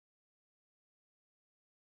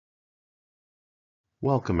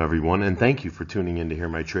Welcome, everyone, and thank you for tuning in to hear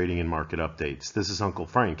my trading and market updates. This is Uncle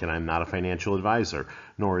Frank, and I'm not a financial advisor,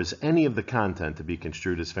 nor is any of the content to be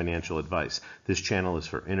construed as financial advice. This channel is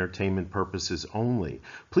for entertainment purposes only.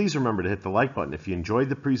 Please remember to hit the like button if you enjoyed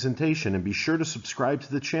the presentation, and be sure to subscribe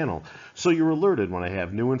to the channel so you're alerted when I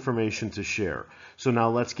have new information to share. So now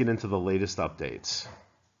let's get into the latest updates.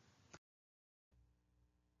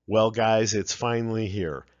 Well, guys, it's finally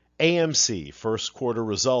here. AMC first quarter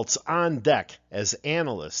results on deck as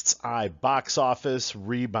analysts eye box office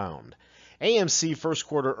rebound. AMC first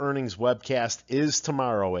quarter earnings webcast is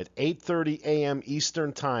tomorrow at 8:30 a.m.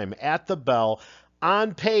 Eastern Time at the Bell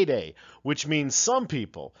on payday, which means some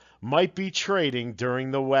people might be trading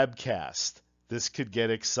during the webcast. This could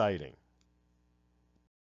get exciting.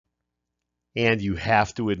 And you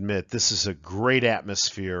have to admit, this is a great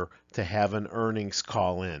atmosphere to have an earnings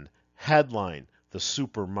call in. Headline: The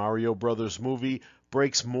Super Mario Bros. Movie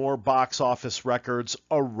breaks more box office records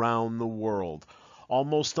around the world.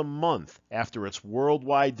 Almost a month after its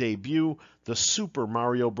worldwide debut, the Super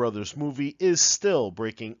Mario Bros. Movie is still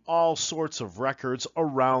breaking all sorts of records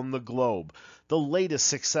around the globe. The latest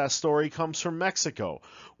success story comes from Mexico,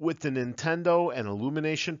 with the Nintendo and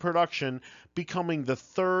Illumination production becoming the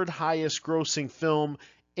third highest grossing film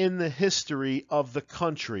in the history of the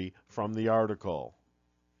country from the article.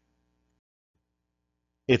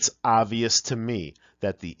 It's obvious to me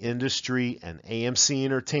that the industry and AMC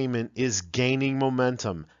Entertainment is gaining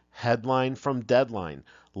momentum. Headline from Deadline: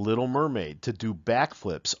 Little Mermaid to do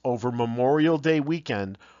backflips over Memorial Day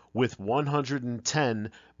weekend with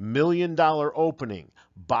 $110 million opening.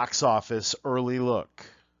 Box office early look.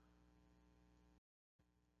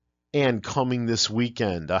 And coming this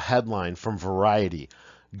weekend, a headline from Variety: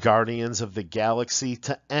 Guardians of the Galaxy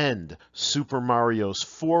to end Super Mario's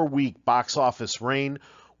 4-week box office reign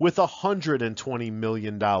with a $120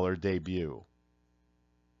 million debut.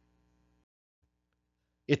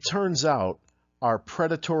 It turns out our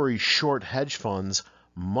predatory short hedge funds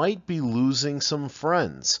might be losing some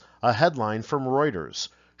friends. A headline from Reuters: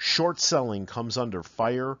 Short selling comes under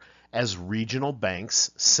fire as regional banks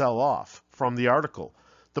sell off. From the article: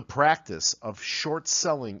 The practice of short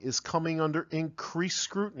selling is coming under increased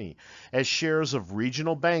scrutiny as shares of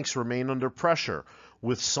regional banks remain under pressure,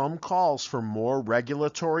 with some calls for more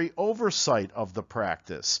regulatory oversight of the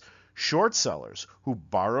practice. Short sellers who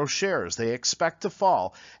borrow shares they expect to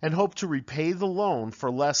fall and hope to repay the loan for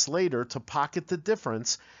less later to pocket the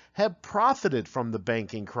difference have profited from the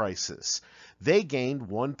banking crisis. They gained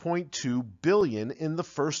 $1.2 billion in the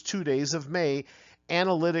first 2 days of May,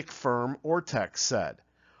 analytic firm Ortex said.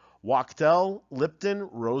 Wachtell, Lipton,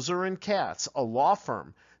 Roser & Katz, a law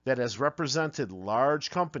firm that has represented large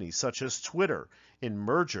companies such as Twitter in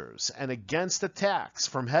mergers and against attacks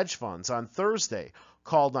from hedge funds, on Thursday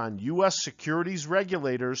called on U.S. securities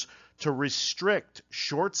regulators to restrict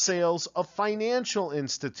short sales of financial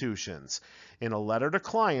institutions. In a letter to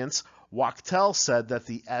clients, Wachtell said that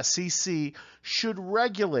the SEC should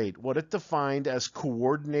regulate what it defined as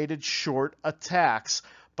coordinated short attacks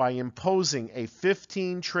by imposing a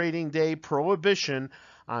 15 trading day prohibition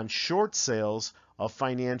on short sales of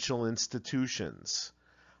financial institutions.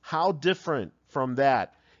 How different from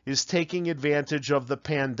that is taking advantage of the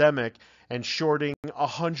pandemic and shorting a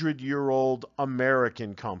 100-year-old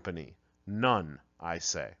American company? None, I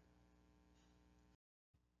say.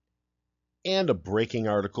 And a breaking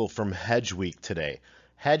article from HedgeWeek today: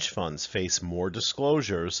 Hedge funds face more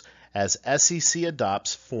disclosures as SEC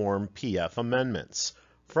adopts Form PF amendments.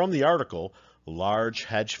 From the article, large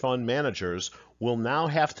hedge fund managers will now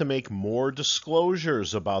have to make more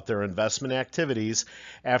disclosures about their investment activities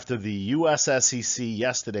after the U.S. SEC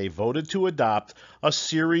yesterday voted to adopt a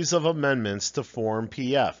series of amendments to Form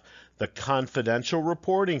PF, the confidential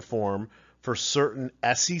reporting form for certain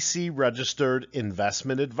SEC-registered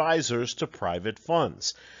investment advisors to private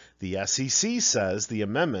funds. The SEC says the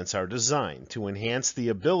amendments are designed to enhance the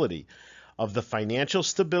ability of the Financial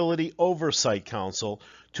Stability Oversight Council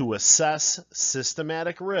to assess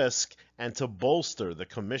systematic risk and to bolster the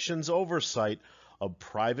Commission's oversight of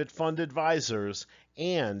private fund advisors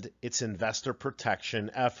and its investor protection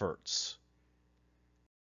efforts.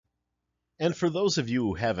 And for those of you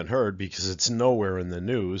who haven't heard, because it's nowhere in the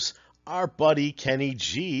news, our buddy Kenny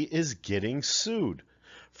G is getting sued.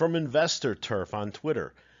 From Investor Turf on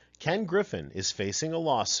Twitter: Ken Griffin is facing a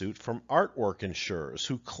lawsuit from artwork insurers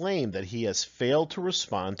who claim that he has failed to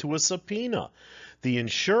respond to a subpoena. The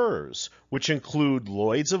insurers, which include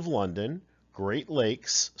Lloyd's of London, Great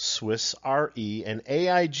Lakes, Swiss Re, and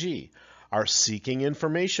AIG, are seeking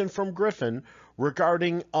information from Griffin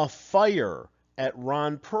regarding a fire at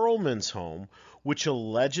Ron Perlman's home, which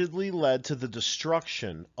allegedly led to the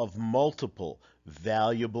destruction of multiple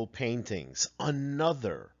valuable paintings.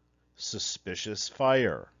 Another suspicious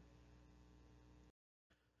fire.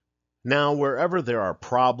 Now, wherever there are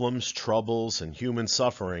problems, troubles, and human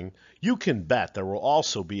suffering, you can bet there will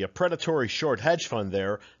also be a predatory short hedge fund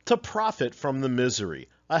there to profit from the misery.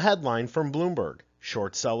 A headline from Bloomberg: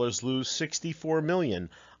 short sellers lose $64 million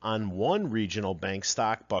on one regional bank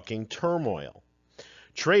stock bucking turmoil.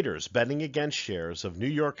 Traders betting against shares of New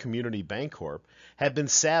York Community Bancorp have been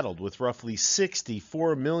saddled with roughly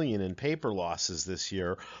 $64 million in paper losses this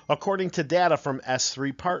year, according to data from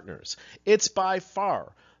S3 Partners. It's by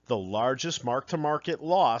far the largest mark-to-market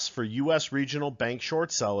loss for U.S. regional bank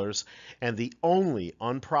short sellers and the only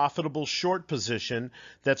unprofitable short position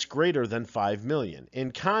that's greater than $5 million.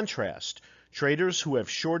 In contrast, traders who have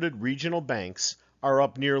shorted regional banks are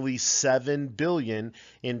up nearly $7 billion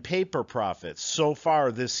in paper profits so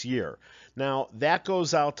far this year. Now, that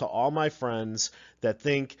goes out to all my friends that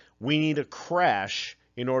think we need a crash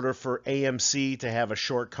in order for AMC to have a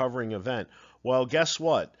short covering event. Well, guess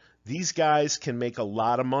what? These guys can make a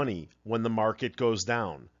lot of money when the market goes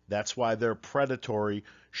down. That's why they're predatory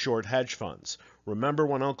short hedge funds. Remember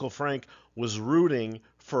when Uncle Frank was rooting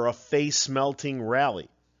for a face-melting rally?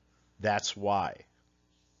 That's why.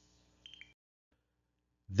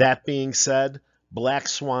 That being said, black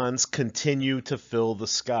swans continue to fill the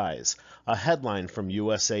skies. A headline from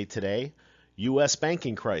USA Today: U.S.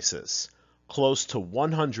 banking crisis. Close to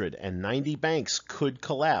 190 banks could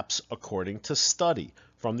collapse, according to study.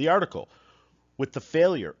 From the article, with the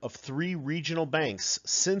failure of 3 regional banks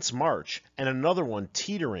since March and another one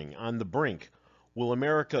teetering on the brink, will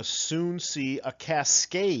America soon see a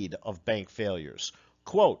cascade of bank failures?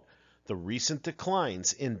 Quote, the recent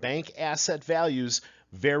declines in bank asset values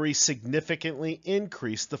very significantly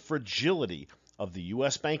increase the fragility of the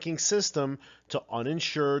U.S. banking system to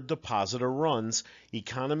uninsured depositor runs,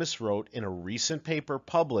 economists wrote in a recent paper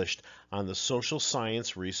published on the Social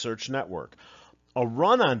Science Research Network. A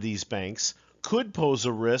run on these banks could pose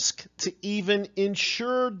a risk to even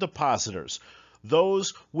insured depositors,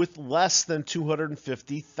 those with less than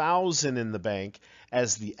 $250,000 in the bank,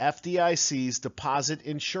 as the FDIC's Deposit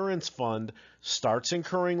Insurance Fund starts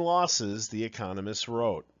incurring losses, the economists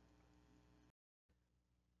wrote.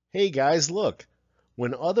 Hey guys, look,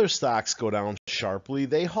 when other stocks go down sharply,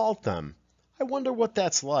 they halt them. I wonder what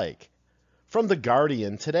that's like. From The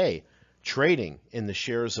Guardian today, trading in the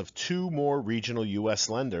shares of 2 more regional U.S.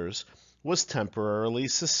 lenders was temporarily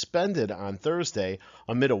suspended on Thursday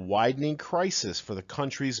amid a widening crisis for the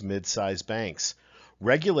country's mid-sized banks.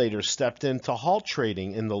 Regulators stepped in to halt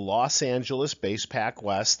trading in the Los Angeles-based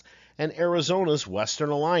PacWest and Arizona's Western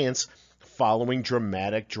Alliance following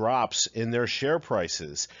dramatic drops in their share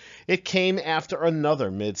prices. It came after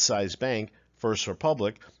another mid-sized bank, First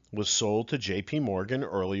Republic, was sold to J.P. Morgan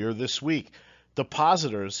earlier this week.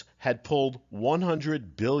 Depositors had pulled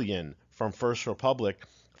 $100 billion from First Republic,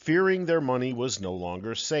 fearing their money was no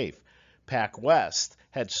longer safe. PacWest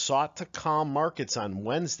had sought to calm markets on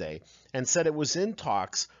Wednesday and said it was in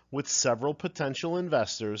talks with several potential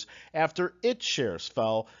investors after its shares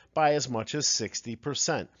fell by as much as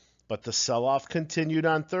 60%. But the sell-off continued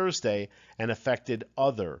on Thursday and affected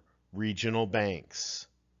other regional banks.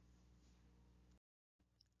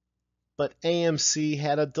 But AMC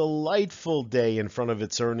had a delightful day in front of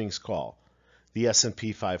its earnings call. The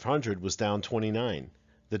S&P 500 was down 29.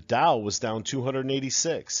 The Dow was down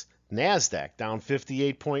 286. NASDAQ down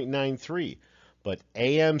 58.93. But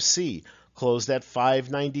AMC closed at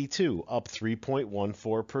 592, up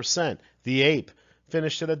 3.14%. The APE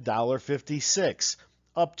finished at $1.56,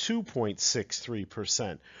 up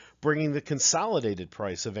 2.63%, bringing the consolidated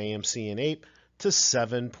price of AMC and APE to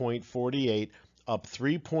 $7.48, up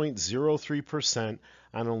 3.03%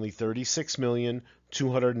 on only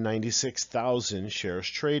 36,296,000 shares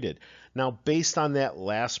traded. Now, based on that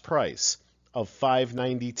last price of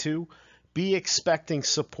 $5.92, be expecting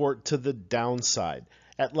support to the downside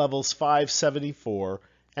at levels $5.74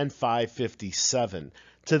 and $5.57.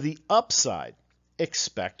 To the upside,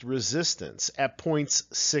 expect resistance at points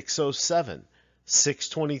 $6.07,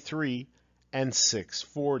 $6.23, and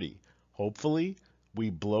 $6.40. Hopefully, we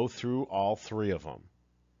blow through all 3 of them.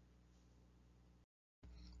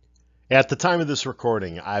 At the time of this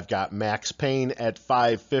recording, I've got Max Payne at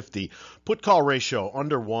 550, put call ratio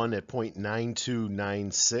under 1 at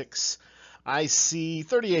 0.9296. I see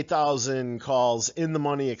 38,000 calls in the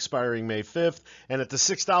money expiring May 5th, and at the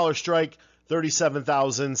 $6 strike,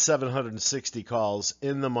 37,760 calls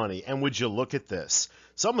in the money. And would you look at this?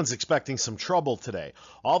 Someone's expecting some trouble today.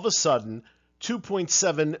 All of a sudden,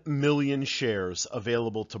 2.7 million shares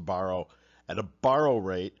available to borrow at a borrow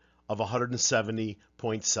rate of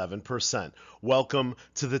 170.7%. Welcome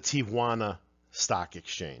to the Tijuana Stock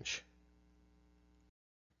Exchange.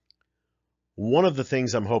 One of the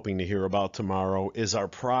things I'm hoping to hear about tomorrow is our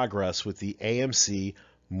progress with the AMC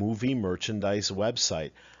movie merchandise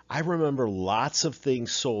website. I remember lots of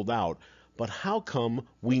things sold out, but how come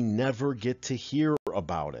we never get to hear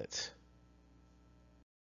about it?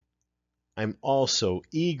 I'm also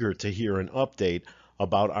eager to hear an update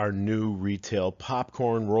about our new retail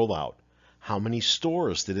popcorn rollout. How many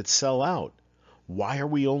stores did it sell out? Why are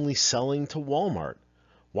we only selling to Walmart?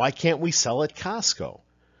 Why can't we sell at Costco?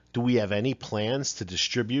 Do we have any plans to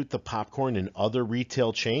distribute the popcorn in other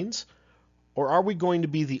retail chains? Or are we going to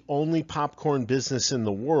be the only popcorn business in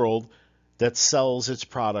the world that sells its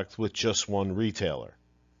product with just one retailer?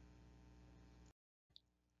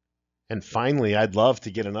 And finally, I'd love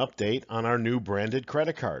to get an update on our new branded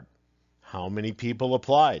credit card. How many people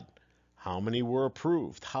applied? How many were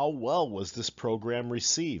approved? How well was this program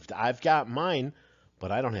received? I've got mine,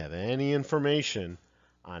 but I don't have any information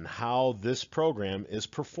on how this program is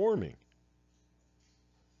performing.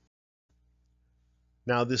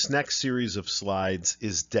 Now, this next series of slides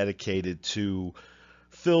is dedicated to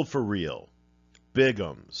Phil for Real,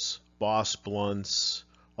 Bigums, Boss Blunts,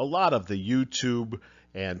 a lot of the YouTube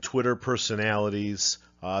and Twitter personalities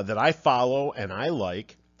that I follow and I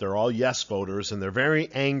like. They're all yes voters, and they're very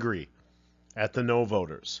angry at the no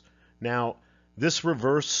voters. Now, this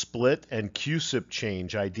reverse split and QSIP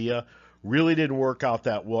change idea really didn't work out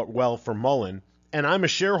that well for Mullen, and I'm a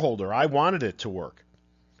shareholder. I wanted it to work.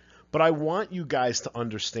 But I want you guys to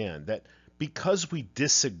understand that because we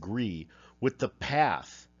disagree with the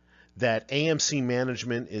path that AMC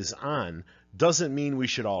management is on, doesn't mean we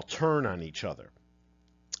should all turn on each other.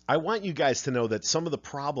 I want you guys to know that some of the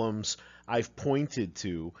problems I've pointed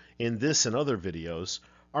to in this and other videos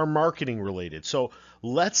are marketing related. So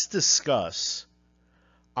let's discuss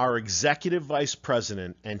our Executive Vice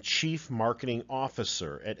President and Chief Marketing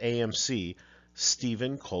Officer at AMC,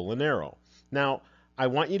 Steven Colanero. Now, I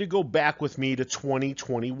want you to go back with me to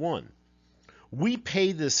 2021. We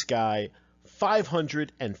pay this guy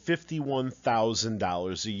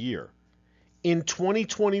 $551,000 a year. In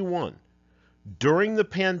 2021, during the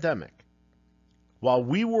pandemic, while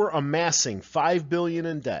we were amassing $5 billion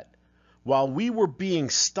in debt, while we were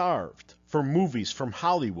being starved for movies from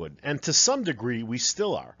Hollywood, and to some degree we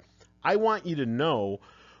still are, I want you to know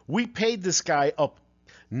we paid this guy a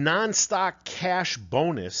non-stock cash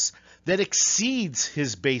bonus that exceeds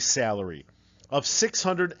his base salary of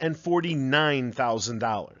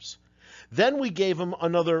 $649,000. Then we gave him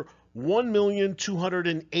another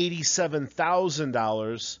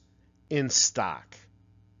 $1,287,000 in stock.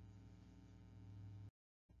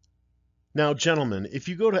 Now, gentlemen, if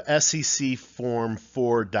you go to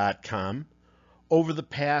secform4.com, over the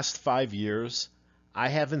past 5 years, I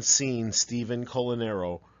haven't seen Steven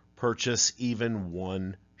Colanero purchase even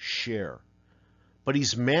one share. But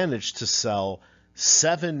he's managed to sell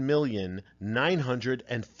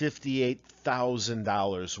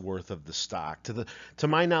 $7,958,000 worth of the stock. To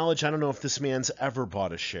my knowledge, I don't know if this man's ever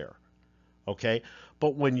bought a share. Okay?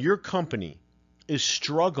 But when your company is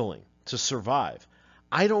struggling to survive,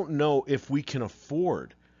 I don't know if we can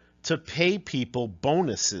afford to pay people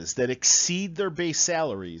bonuses that exceed their base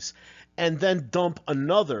salaries and then dump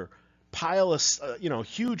another pile of,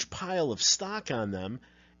 huge pile of stock on them,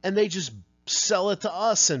 and they just sell it to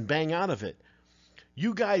us and bang out of it.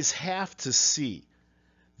 You guys have to see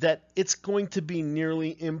that it's going to be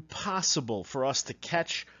nearly impossible for us to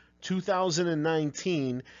catch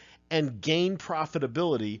 2019 and gain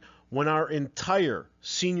profitability when our entire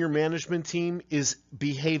senior management team is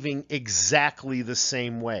behaving exactly the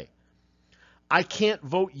same way. I can't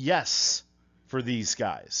vote yes for these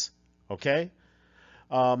guys, okay?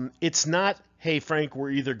 It's not, hey, Frank,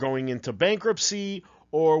 we're either going into bankruptcy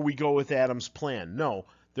or we go with Adam's plan. No,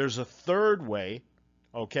 there's a third way,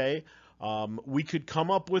 okay? We could come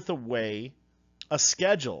up with a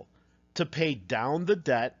schedule to pay down the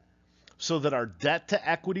debt so that our debt to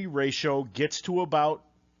equity ratio gets to about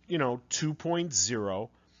 2.0.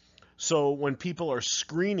 So when people are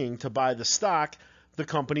screening to buy the stock, the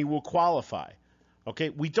company will qualify. Okay,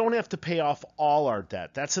 we don't have to pay off all our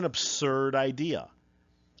debt. That's an absurd idea.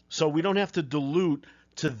 So we don't have to dilute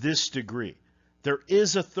to this degree. There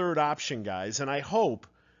is a third option, guys, and I hope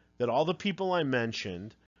that all the people I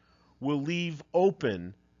mentioned will leave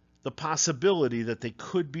open the possibility that they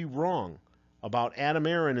could be wrong about Adam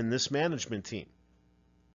Aron and this management team.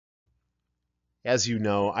 As you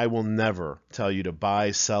know, I will never tell you to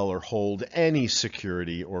buy, sell, or hold any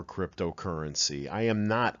security or cryptocurrency. I am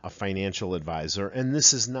not a financial advisor, and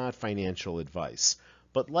this is not financial advice.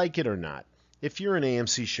 But like it or not, if you're an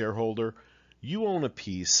AMC shareholder, you own a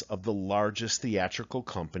piece of the largest theatrical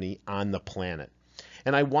company on the planet.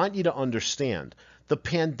 And I want you to understand, the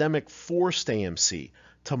pandemic forced AMC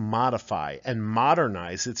to modify and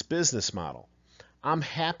modernize its business model. I'm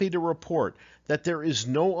happy to report that there is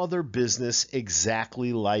no other business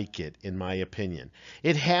exactly like it, in my opinion.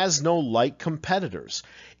 It has no like competitors.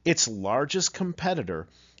 Its largest competitor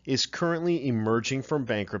is currently emerging from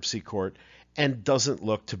bankruptcy court and doesn't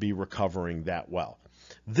look to be recovering that well.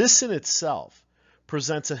 This in itself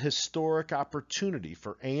presents a historic opportunity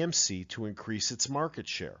for AMC to increase its market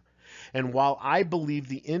share. And while I believe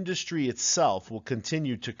the industry itself will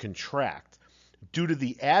continue to contract due to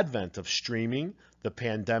the advent of streaming, the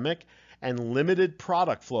pandemic, and limited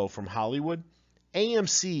product flow from Hollywood,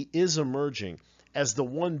 AMC is emerging as the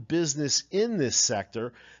one business in this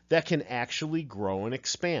sector that can actually grow and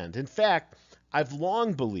expand. In fact, I've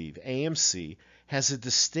long believed AMC has a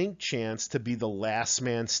distinct chance to be the last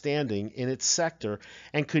man standing in its sector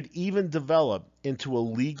and could even develop into a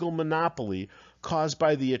legal monopoly caused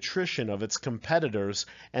by the attrition of its competitors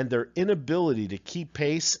and their inability to keep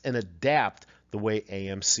pace and adapt the way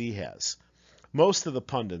AMC has. Most of the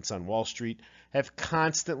pundits on Wall Street have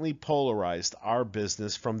constantly polarized our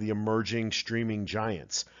business from the emerging streaming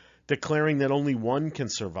giants, declaring that only one can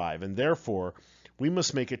survive and therefore we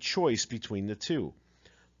must make a choice between the two.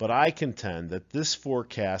 But I contend that this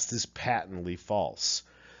forecast is patently false.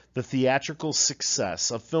 The theatrical success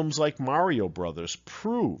of films like Mario Brothers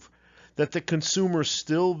prove that the consumer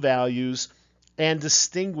still values and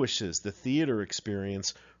distinguishes the theater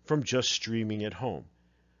experience from just streaming at home.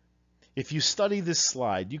 If you study this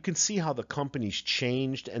slide, you can see how the company's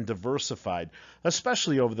changed and diversified,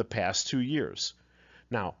 especially over the past 2 years.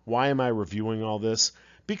 Now, why am I reviewing all this?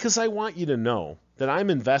 Because I want you to know that I'm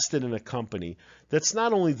invested in a company that's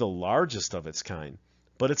not only the largest of its kind,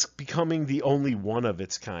 but it's becoming the only one of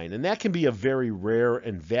its kind. And that can be a very rare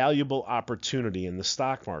and valuable opportunity in the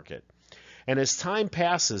stock market. And as time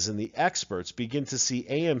passes and the experts begin to see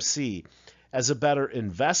AMC as a better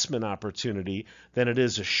investment opportunity than it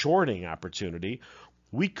is a shorting opportunity,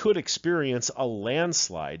 we could experience a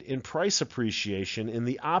landslide in price appreciation in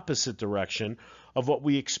the opposite direction of what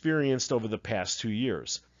we experienced over the past 2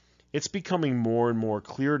 years. It's becoming more and more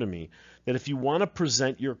clear to me that if you want to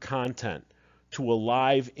present your content to a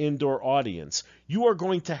live indoor audience, you are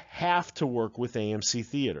going to have to work with AMC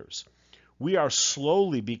Theaters. We are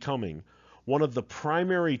slowly becoming one of the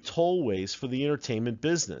primary tollways for the entertainment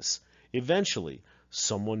business. Eventually,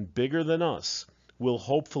 someone bigger than us will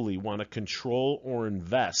hopefully want to control or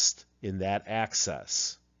invest in that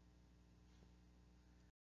access.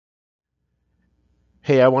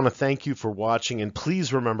 Hey, I want to thank you for watching, and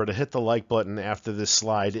please remember to hit the like button after this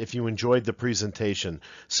slide if you enjoyed the presentation.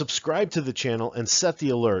 Subscribe to the channel and set the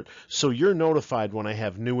alert so you're notified when I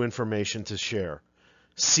have new information to share.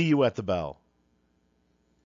 See you at the bell.